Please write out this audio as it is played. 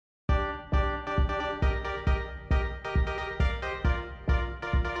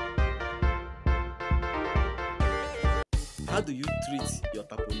How do you treat your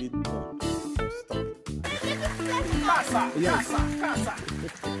tapolin pond before stocking?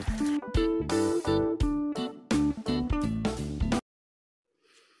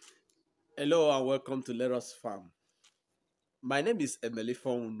 Hello and welcome to Let Us Farm. My name is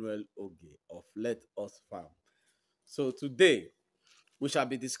Noel Oge of Let Us Farm. So today we shall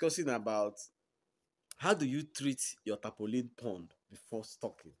be discussing about how do you treat your tapolin pond before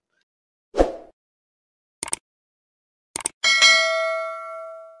stocking.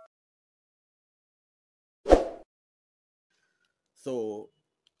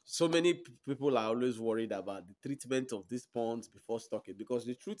 So many people are always worried about the treatment of these ponds before stocking, because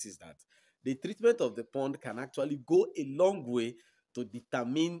the truth is that the treatment of the pond can actually go a long way to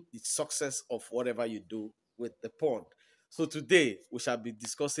determine the success of whatever you do with the pond. So today we shall be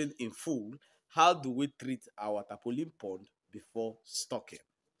discussing in full how do we treat our tapolin pond before stocking.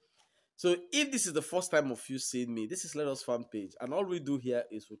 So if this is the first time of you seeing me, this is Let Us Farm page, and all we do here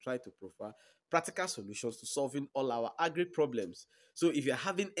is we try to provide practical solutions to solving all our agri problems. So if you're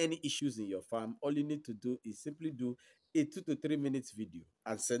having any issues in your farm, all you need to do is simply do a 2 to 3 minutes video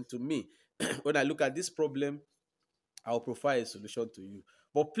and send to me. When I look at this problem, I'll provide a solution to you.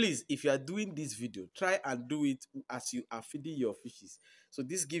 But please, if you are doing this video, try and do it as you are feeding your fishes. So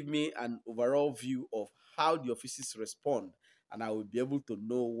this gives me an overall view of how your fishes respond, and I will be able to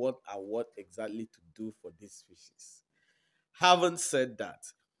know what exactly to do for these fishes. Having said that,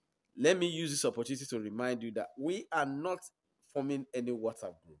 let me use this opportunity to remind you that we are not forming any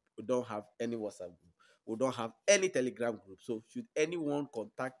WhatsApp group. We don't have any WhatsApp group. We don't have any Telegram group. So should anyone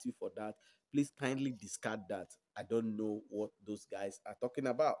contact you for that, please kindly discard that. I don't know what those guys are talking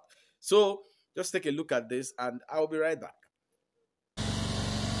about. So just take a look at this and I'll be right back.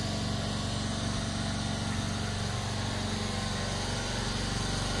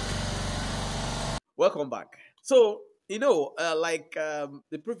 Welcome back. So,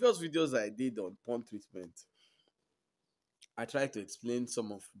 the previous videos I did on pond treatment, I tried to explain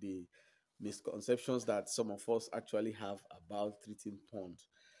some of the misconceptions that some of us actually have about treating ponds.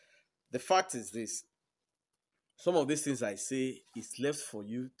 The fact is this: some of these things I say is left for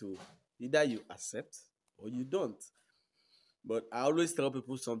you to either you accept or you don't. But I always tell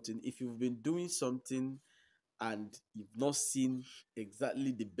people something: if you've been doing something and you've not seen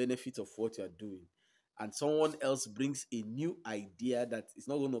exactly the benefit of what you're doing, and someone else brings a new idea that is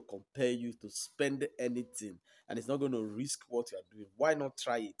not going to compel you to spend anything and it's not going to risk what you're doing, why not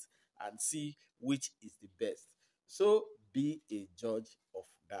try it and see which is the best? So be a judge of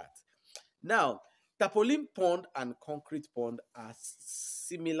that. Now, tapolin pond and concrete pond are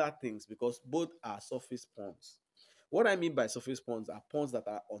similar things because both are surface ponds. What I mean by surface ponds are ponds that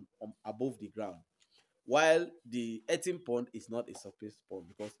are on above the ground, while the earthen pond is not a surface pond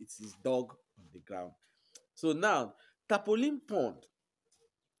because it is dug on the ground. So now, tapolin pond,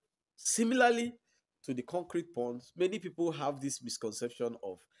 similarly to the concrete ponds, many people have this misconception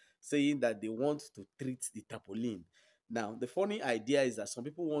of saying that they want to treat the tapolin. Now, the funny idea is that some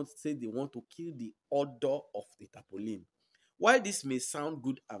people want to say they want to kill the odor of the tapolin. While this may sound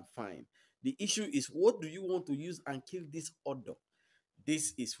good and fine, the issue is, what do you want to use and kill this odor?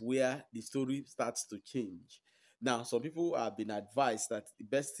 This is where the story starts to change. Now, some people have been advised that the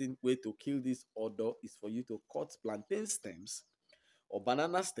best way to kill this odor is for you to cut plantain stems or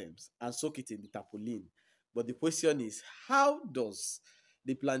banana stems and soak it in the tapolin. But the question is, how does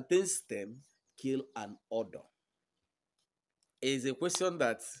the plantain stem kill an odor? It is a question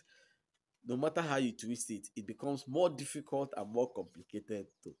that, no matter how you twist it, it becomes more difficult and more complicated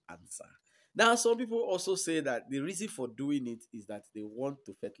to answer. Now, some people also say that the reason for doing it is that they want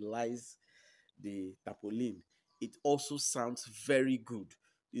to fertilize the tapolin. It also sounds very good,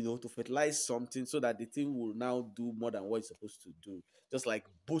 to fertilize something so that the thing will now do more than what it's supposed to do. Just like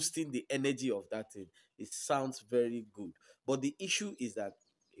boosting the energy of that thing. It sounds very good. But the issue is that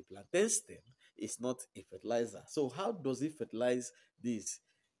a plantain stem is not a fertilizer. So how does it fertilize this?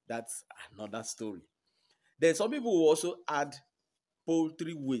 That's another story. Then some people will also add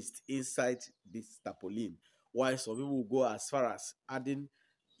poultry waste inside this tapolin, while some people will go as far as adding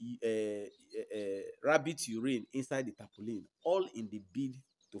rabbit urine inside the tapolin, all in the bid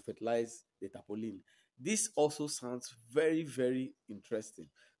to fertilize the tapolin. This also sounds very, very interesting.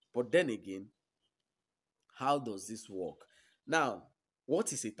 But then again, how does this work? Now,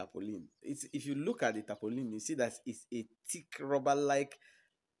 what is a tapolin? If you look at the tapolin, you see that it's a thick rubber-like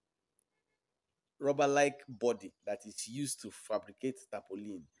body that is used to fabricate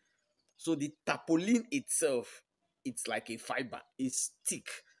tapolin. So the tapolin itself, it's like a fiber. It's thick.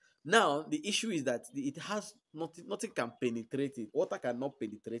 Now, the issue is that it has nothing can penetrate it. Water cannot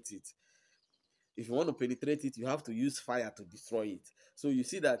penetrate it. If you want to penetrate it, you have to use fire to destroy it. So you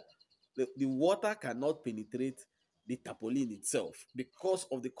see that the water cannot penetrate the tarpaulin itself because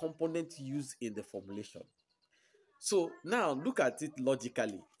of the component used in the formulation. So now look at it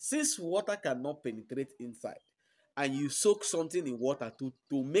logically. Since water cannot penetrate inside, and you soak something in water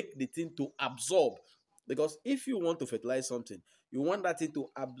to make the thing to absorb, because if you want to fertilize something, you want that thing to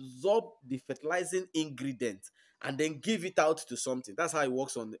absorb the fertilizing ingredient and then give it out to something. That's how it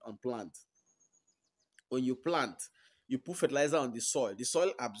works on plant. When you plant, you put fertilizer on the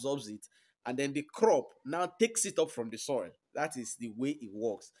soil absorbs it, and then the crop now takes it up from the soil. That is the way it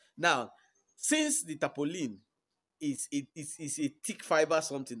works. Now, since the tarpaulin is a thick fiber,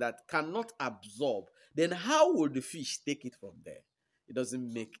 something that cannot absorb, then how will the fish take it from there? It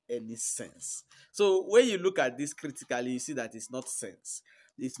doesn't make any sense. So when you look at this critically, you see that it's not sense.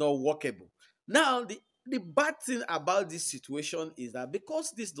 It's not workable. Now, the bad thing about this situation is that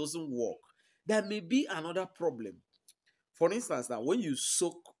because this doesn't work, there may be another problem. For instance, now when you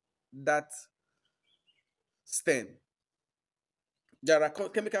soak that stem, there are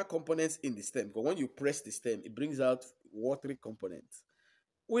chemical components in the stem, because when you press the stem, it brings out watery components.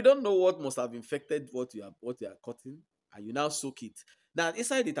 We don't know what must have infected what you are cutting, and you now soak it. Now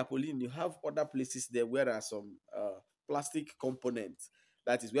inside the tarpaulin, you have other places there where there are some plastic components.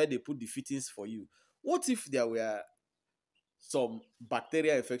 That is where they put the fittings for you. What if there were some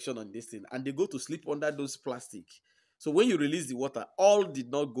bacterial infection on this thing and they go to sleep under those plastic? So when you release the water, all did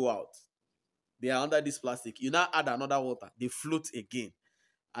not go out. They are under this plastic. You now add another water, they float again.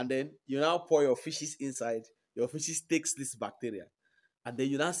 And then you now pour your fishes inside. Your fishes takes this bacteria. And then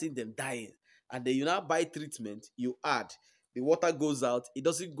you now see them dying. And then you now buy treatment, you add. The water goes out. It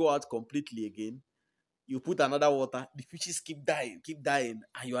doesn't go out completely again. You put another water, the fishes keep dying,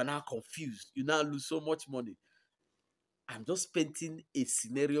 and you are now confused. You now lose so much money. I'm just painting a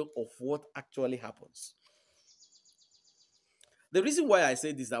scenario of what actually happens. The reason why I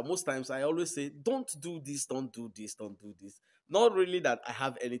say this is that most times I always say, don't do this, don't do this, don't do this. Not really that I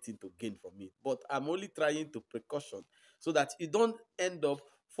have anything to gain from it, but I'm only trying to precaution so that you don't end up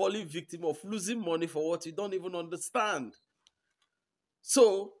falling victim of losing money for what you don't even understand.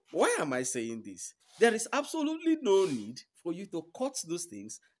 So, why am I saying this? There is absolutely no need for you to cut those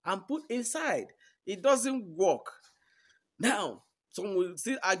things and put inside. It doesn't work. Now, some will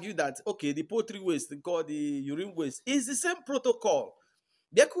still argue that, okay, the poultry waste, called the urine waste, is the same protocol.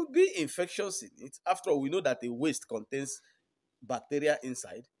 There could be infections in it. After all, we know that the waste contains bacteria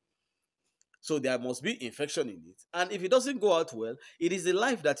inside. So there must be infection in it. And if it doesn't go out well, it is the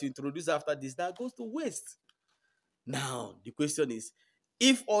life that you introduce after this that goes to waste. Now, the question is,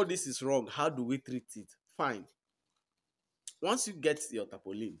 if all this is wrong, how do we treat it? Fine. Once you get your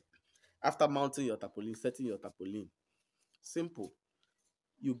tarpaulin, after mounting your tarpaulin, setting your tarpaulin, simple.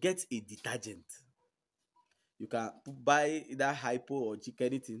 You get a detergent. You can buy either hypo or jik,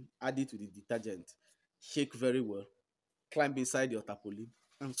 anything, add it to the detergent, shake very well, climb inside your tarpaulin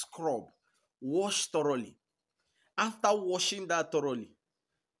and scrub. Wash thoroughly. After washing that thoroughly,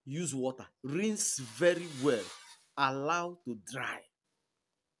 use water. Rinse very well. Allow to dry.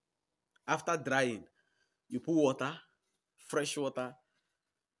 After drying, you put water, fresh water,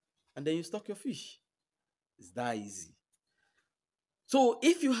 and then you stock your fish. It's that easy. So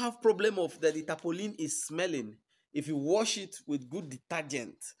if you have problem of that the tarpaulin is smelling, if you wash it with good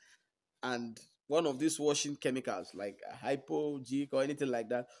detergent and one of these washing chemicals like hypo, jik, or anything like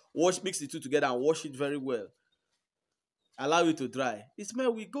that, mix the two together and wash it very well. Allow it to dry. The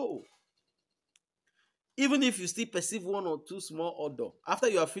smell will go. Even if you still perceive one or two small odor, after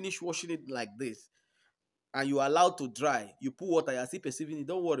you have finished washing it like this, and you allow to dry, you put water, you are still perceiving it,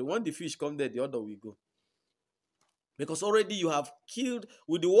 don't worry. When the fish come there, the odor will go. Because already you have killed,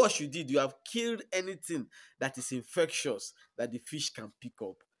 with the wash you did, you have killed anything that is infectious that the fish can pick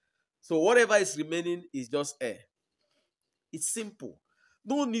up. So whatever is remaining is just air. It's simple.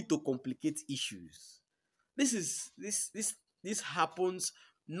 No need to complicate issues. This happens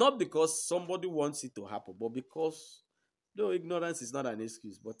not because somebody wants it to happen, but because, though ignorance is not an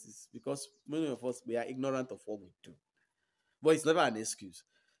excuse, but it's because many of us, we are ignorant of what we do. But it's never an excuse.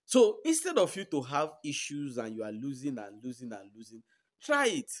 So instead of you to have issues and you are losing and losing and losing, try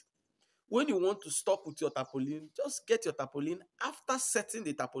it. When you want to stop with your tarpaulin, just get your tarpaulin. After setting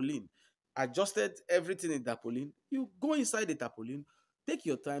the tarpaulin, adjusted everything in the tarpaulin, you go inside the tarpaulin, take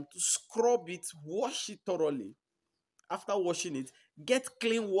your time to scrub it, wash it thoroughly. After washing it, get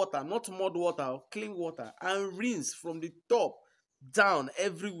clean water, not mud water, clean water, and rinse from the top down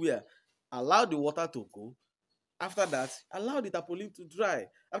everywhere. Allow the water to go. After that, allow the tarpaulin to dry.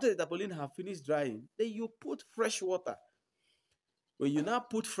 After the tarpaulin have finished drying, then you put fresh water. When you now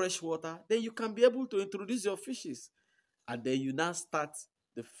put fresh water, then you can be able to introduce your fishes. And then you now start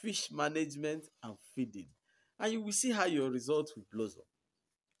the fish management and feeding. And you will see how your results will blossom.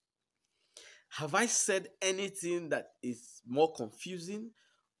 Have I said anything that is more confusing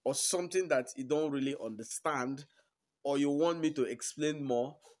or something that you don't really understand or you want me to explain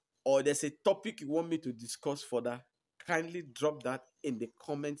more or there's a topic you want me to discuss further? Kindly drop that in the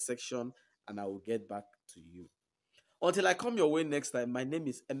comment section and I will get back to you. Until I come your way next time, my name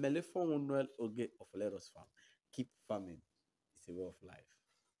is Emelefon Manuel Oge of Leros Farm. Keep farming. It's a way of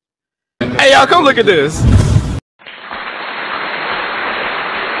life. Hey, y'all, come look at this.